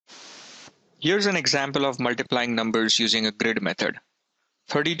Here's an example of multiplying numbers using a grid method.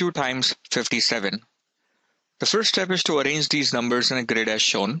 32 times 57. The first step is to arrange these numbers in a grid as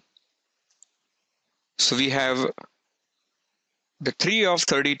shown. So we have the 3 of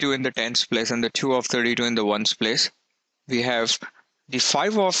 32 in the tens place and the 2 of 32 in the ones place. We have the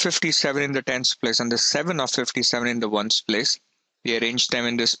 5 of 57 in the tens place and the 7 of 57 in the ones place. We arrange them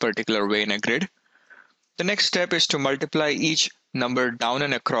in this particular way in a grid. The next step is to multiply each number down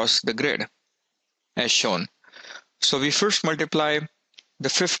and across the grid as shown. So we first multiply the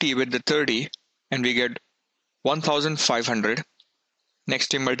 50 with the 30 and we get 1500.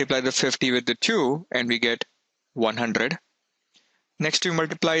 Next we multiply the 50 with the 2 and we get 100. Next we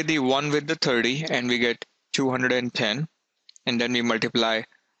multiply the 1 with the 30 and we get 210. And then we multiply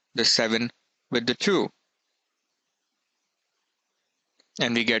the 7 with the 2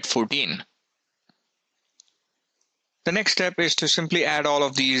 and we get 14. The next step is to simply add all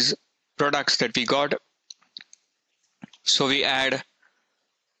of these products that we got. So we add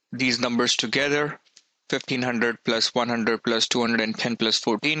these numbers together. 1500 plus 100 plus 210 plus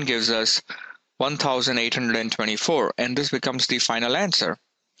 14 gives us 1824, and this becomes the final answer.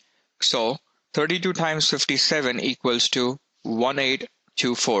 So 32 times 57 equals to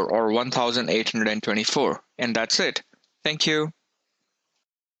 1824 or 1824, and that's it. Thank you.